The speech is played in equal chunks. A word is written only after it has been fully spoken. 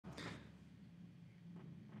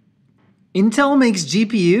Intel makes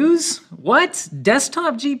GPUs? What?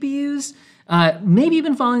 Desktop GPUs? Maybe you've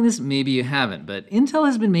been following this, maybe you haven't, but Intel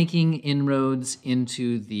has been making inroads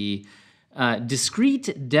into the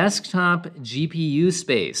discrete desktop GPU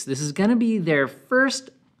space. This is gonna be their first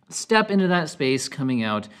step into that space coming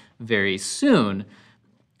out very soon.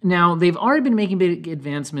 Now, they've already been making big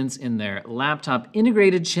advancements in their laptop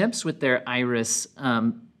integrated chips with their Iris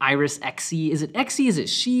Xe. Is it Xe? Is it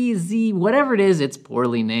She? Z? Whatever it is, it's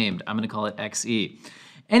poorly named. I'm gonna call it Xe.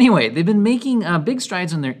 Anyway, they've been making big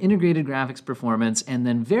strides on their integrated graphics performance, and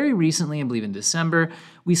then very recently, I believe in December,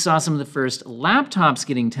 we saw some of the first laptops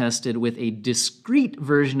getting tested with a discrete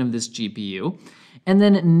version of this GPU. And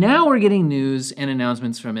then now we're getting news and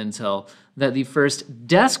announcements from Intel that the first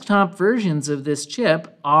desktop versions of this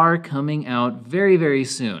chip are coming out very, very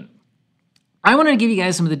soon. I want to give you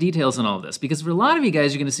guys some of the details on all of this, because for a lot of you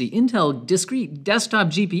guys, you're going to see Intel discrete desktop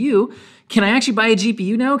GPU. Can I actually buy a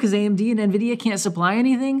GPU now because AMD and NVIDIA can't supply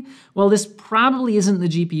anything? Well, this probably isn't the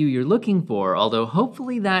GPU you're looking for, although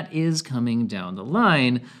hopefully that is coming down the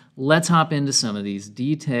line. Let's hop into some of these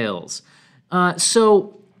details.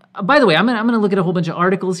 By the way, I'm gonna look at a whole bunch of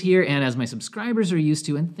articles here, and as my subscribers are used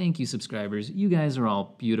to, and thank you subscribers, you guys are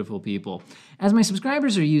all beautiful people. As my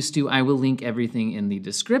subscribers are used to, I will link everything in the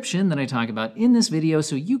description that I talk about in this video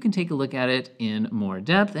so you can take a look at it in more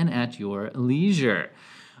depth and at your leisure.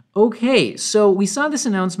 Okay, so we saw this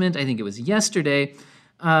announcement, I think it was yesterday,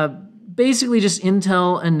 basically just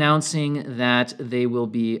Intel announcing that they will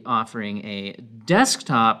be offering a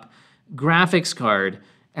desktop graphics card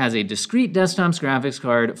as a discrete desktop graphics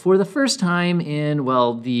card for the first time in,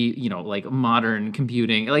 well, the, modern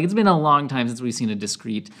computing. Like, it's been a long time since we've seen a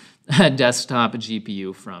discrete desktop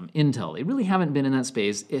GPU from Intel. They really haven't been in that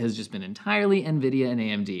space. It has just been entirely NVIDIA and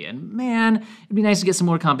AMD. And man, it'd be nice to get some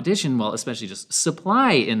more competition, well, especially just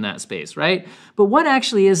supply in that space, right? But what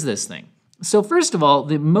actually is this thing? So first of all,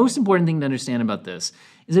 the most important thing to understand about this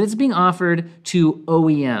is that it's being offered to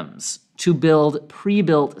OEMs to build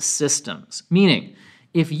pre-built systems, meaning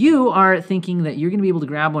if you are thinking that you're going to be able to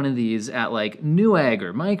grab one of these at like Newegg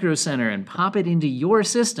or Micro Center and pop it into your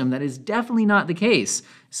system, that is definitely not the case,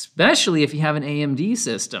 especially if you have an AMD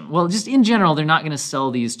system. Well, just in general, they're not going to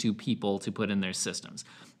sell these to people to put in their systems.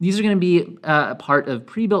 These are going to be a part of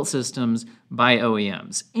pre-built systems by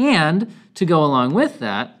OEMs. And to go along with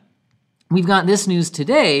that, we've got this news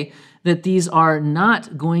today that these are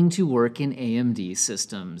not going to work in AMD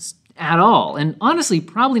systems at all, and honestly,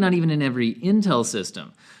 probably not even in every Intel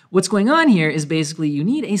system. What's going on here is basically you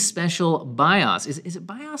need a special BIOS. Is it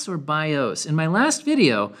BIOS or BIOS? In my last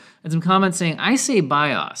video, I had some comments saying I say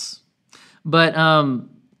BIOS, but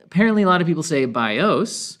apparently a lot of people say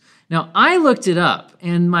BIOS. Now, I looked it up,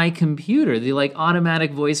 and my computer, the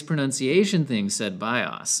automatic voice pronunciation thing said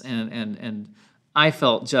BIOS, and I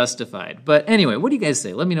felt justified. But anyway, what do you guys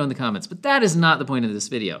say? Let me know in the comments. But that is not the point of this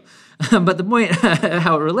video. But the point,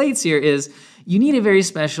 how it relates here, is you need a very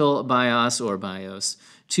special BIOS or BIOS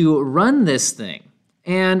to run this thing.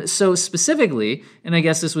 And so specifically, and I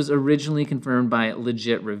guess this was originally confirmed by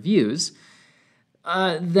Legit Reviews,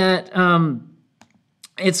 that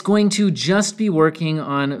it's going to just be working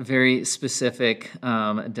on very specific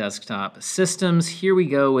desktop systems. Here we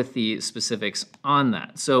go with the specifics on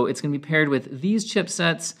that. So it's going to be paired with these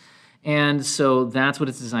chipsets, and so that's what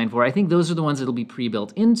it's designed for. I think those are the ones that'll be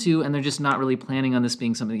pre-built into, and they're just not really planning on this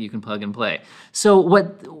being something that you can plug and play. So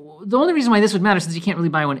the only reason why this would matter, since you can't really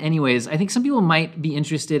buy one anyways, I think some people might be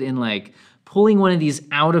interested in pulling one of these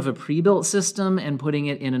out of a pre-built system and putting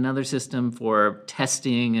it in another system for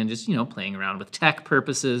testing and just, playing around with tech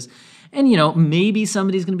purposes. And, maybe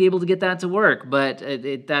somebody's going to be able to get that to work, but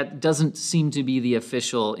that doesn't seem to be the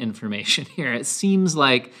official information here. It seems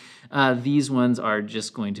like these ones are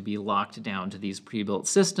just going to be locked down to these pre-built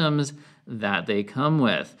systems that they come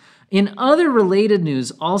with. In other related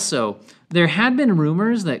news also, there had been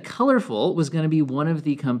rumors that Colorful was going to be one of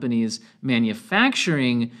the companies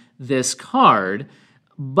manufacturing this card,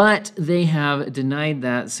 but they have denied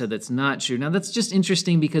that, said that's not true. Now, that's just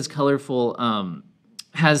interesting because Colorful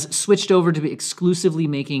has switched over to be exclusively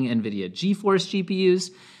making NVIDIA GeForce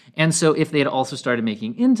GPUs, and so if they had also started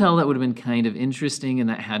making Intel, that would have been kind of interesting, and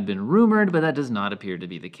that had been rumored, but that does not appear to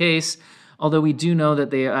be the case. Although we do know that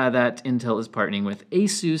that Intel is partnering with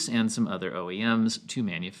Asus and some other OEMs to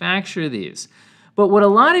manufacture these. But what a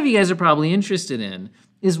lot of you guys are probably interested in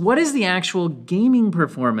is what is the actual gaming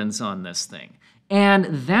performance on this thing? And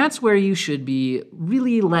that's where you should be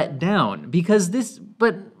really let down,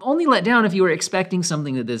 but only let down if you were expecting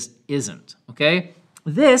something that this isn't, okay?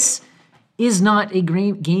 This is not a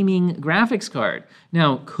gaming graphics card.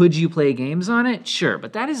 Now, could you play games on it? Sure,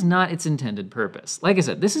 but that is not its intended purpose. Like I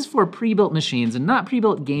said, this is for pre-built machines and not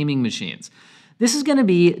pre-built gaming machines. This is going to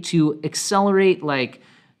be to accelerate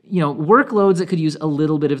workloads that could use a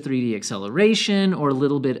little bit of 3D acceleration or a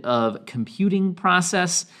little bit of computing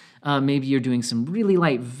process. Maybe you're doing some really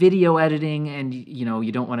light video editing and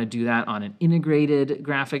you don't want to do that on an integrated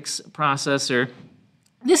graphics processor.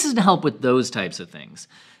 This is to help with those types of things.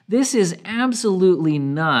 This is absolutely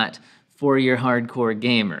not for your hardcore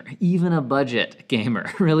gamer, even a budget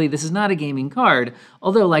gamer. Really, this is not a gaming card,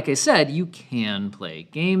 although like I said, you can play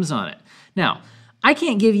games on it. Now, I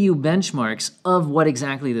can't give you benchmarks of what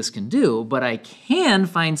exactly this can do, but I can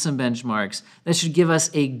find some benchmarks that should give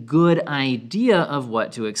us a good idea of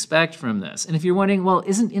what to expect from this. And if you're wondering, well,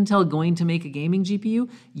 isn't Intel going to make a gaming GPU?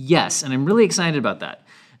 Yes, and I'm really excited about that.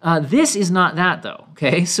 This is not that though,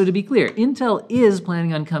 okay? So to be clear, Intel is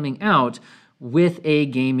planning on coming out with a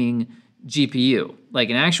gaming GPU. Like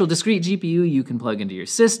an actual discrete GPU you can plug into your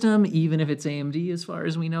system, even if it's AMD as far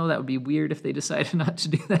as we know. That would be weird if they decided not to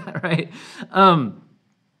do that, right?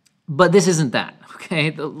 But this isn't that, okay?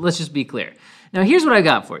 Let's just be clear. Now here's what I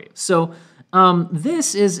got for you. So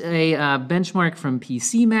this is a benchmark from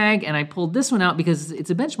PC Mag, and I pulled this one out because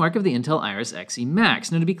it's a benchmark of the Intel Iris Xe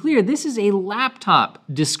Max. Now to be clear, this is a laptop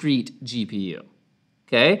discrete GPU,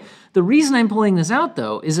 okay? The reason I'm pulling this out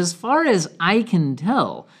though is as far as I can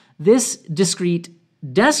tell, this discrete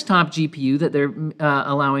desktop GPU that they're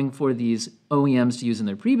allowing for these OEMs to use in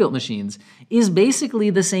their pre-built machines is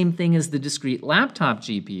basically the same thing as the discrete laptop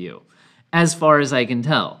GPU, as far as I can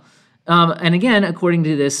tell. And again, according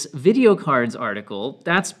to this Video Cards article,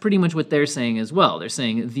 that's pretty much what they're saying as well. They're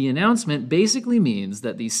saying the announcement basically means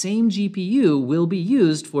that the same GPU will be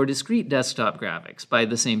used for discrete desktop graphics by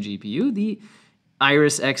the same GPU, the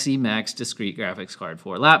Iris Xe Max discrete graphics card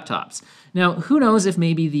for laptops. Now, who knows if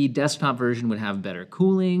maybe the desktop version would have better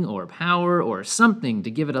cooling or power or something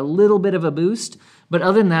to give it a little bit of a boost, but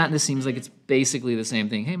other than that, this seems like it's basically the same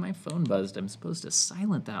thing. Hey, my phone buzzed. I'm supposed to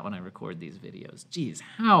silent that when I record these videos. Geez,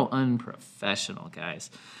 how unprofessional,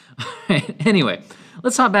 guys. All right, anyway,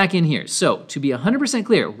 let's hop back in here. So, to be 100%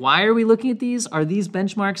 clear, why are we looking at these? Are these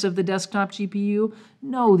benchmarks of the desktop GPU?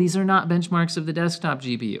 No, these are not benchmarks of the desktop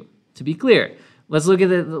GPU. To be clear, let's look at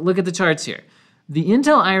the charts here. The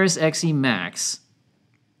Intel Iris Xe Max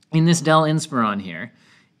in this Dell Inspiron here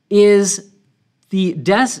is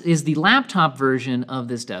the laptop version of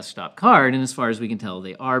this desktop card, and as far as we can tell,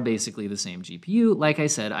 they are basically the same GPU. Like I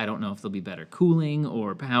said, I don't know if there'll be better cooling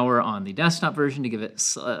or power on the desktop version to give it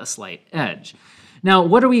a slight edge. Now,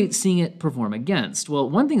 what are we seeing it perform against? Well,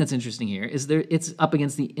 one thing that's interesting here is it's up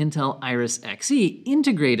against the Intel Iris Xe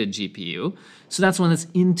integrated GPU. So that's one that's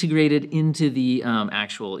integrated into the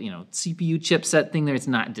actual CPU chipset thing there. It's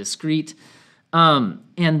not discrete. And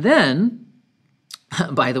then,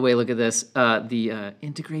 by the way, look at this. The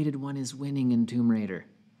integrated one is winning in Tomb Raider.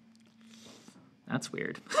 That's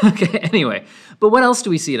weird. Okay, anyway, but what else do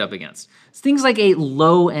we see it up against? It's things like a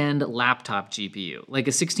low-end laptop GPU, like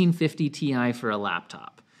a 1650 Ti for a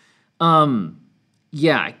laptop.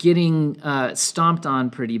 Yeah, getting stomped on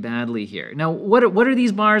pretty badly here. Now, what are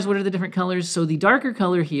these bars? What are the different colors? So the darker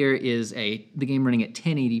color here is the game running at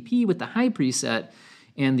 1080p with the high preset,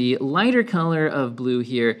 and the lighter color of blue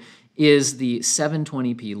here is the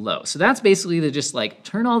 720p low. So that's basically just like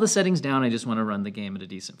turn all the settings down. I just want to run the game at a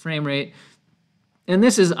decent frame rate. And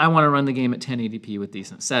this is, I want to run the game at 1080p with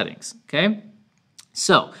decent settings, okay?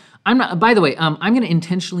 So, by the way, I'm going to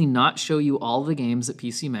intentionally not show you all the games that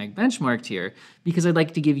PC Mag benchmarked here because I'd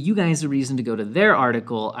like to give you guys a reason to go to their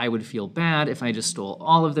article. I would feel bad if I just stole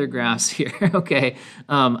all of their graphs here, okay?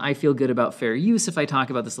 I feel good about fair use if I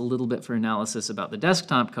talk about this a little bit for analysis about the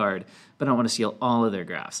desktop card, but I don't want to steal all of their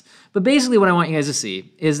graphs. But basically what I want you guys to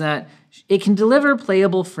see is that it can deliver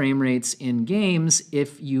playable frame rates in games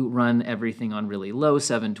if you run everything on really low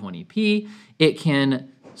 720p. It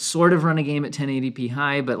can sort of run a game at 1080p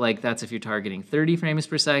high, but like that's if you're targeting 30 frames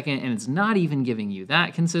per second, and it's not even giving you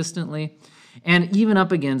that consistently. And even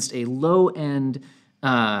up against a low-end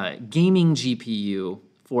gaming GPU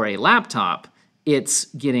for a laptop, it's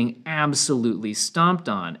getting absolutely stomped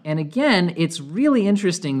on. And again, it's really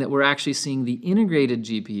interesting that we're actually seeing the integrated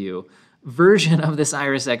GPU version of this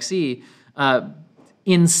Iris Xe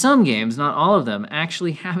in some games, not all of them,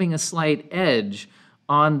 actually having a slight edge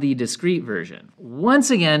on the discrete version.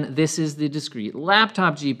 Once again, this is the discrete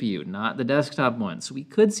laptop GPU, not the desktop one. So we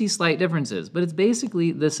could see slight differences, but it's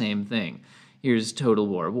basically the same thing. Here's Total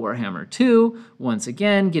War Warhammer 2, once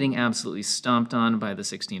again, getting absolutely stomped on by the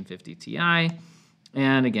 1650 Ti.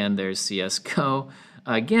 And again, there's CSGO.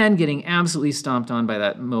 Again, getting absolutely stomped on by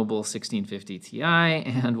that mobile 1650 Ti,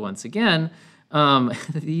 and once again,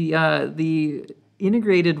 the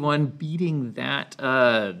integrated one beating that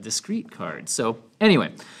discrete card. So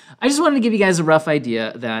anyway, I just wanted to give you guys a rough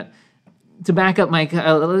idea that to back up my,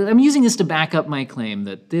 I'm using this to back up my claim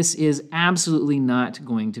that this is absolutely not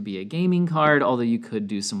going to be a gaming card, although you could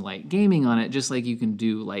do some light gaming on it, just like you can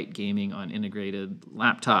do light gaming on integrated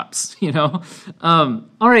laptops, you know?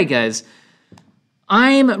 All right, guys.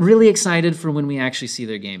 I'm really excited for when we actually see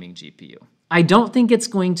their gaming GPU. I don't think it's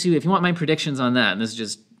going to, if you want my predictions on that, and this is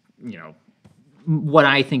just, you know, what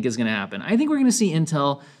I think is going to happen. I think we're going to see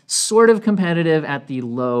Intel sort of competitive at the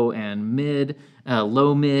low and mid,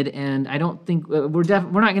 low mid, and I don't think we're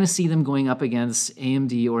not going to see them going up against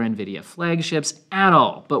AMD or NVIDIA flagships at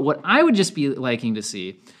all. But what I would just be liking to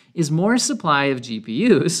see is more supply of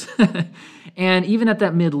GPUs. And even at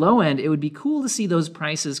that mid-low end, it would be cool to see those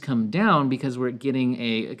prices come down because we're getting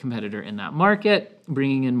a competitor in that market,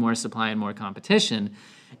 bringing in more supply and more competition.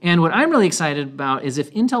 And what I'm really excited about is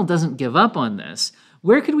if Intel doesn't give up on this,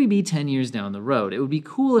 where could we be 10 years down the road? It would be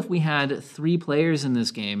cool if we had 3 players in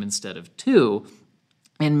this game instead of 2,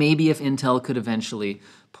 and maybe if Intel could eventually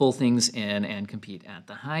pull things in and compete at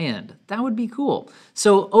the high end. That would be cool.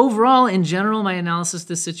 So overall, in general, my analysis of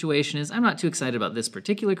this situation is I'm not too excited about this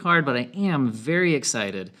particular card, but I am very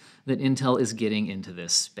excited that Intel is getting into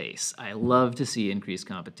this space. I love to see increased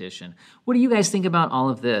competition. What do you guys think about all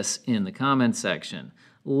of this in the comments section?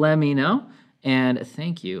 Let me know, and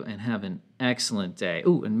thank you, and have an excellent day.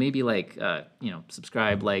 Ooh, and maybe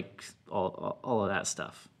subscribe, like all of that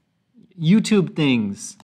stuff. YouTube things.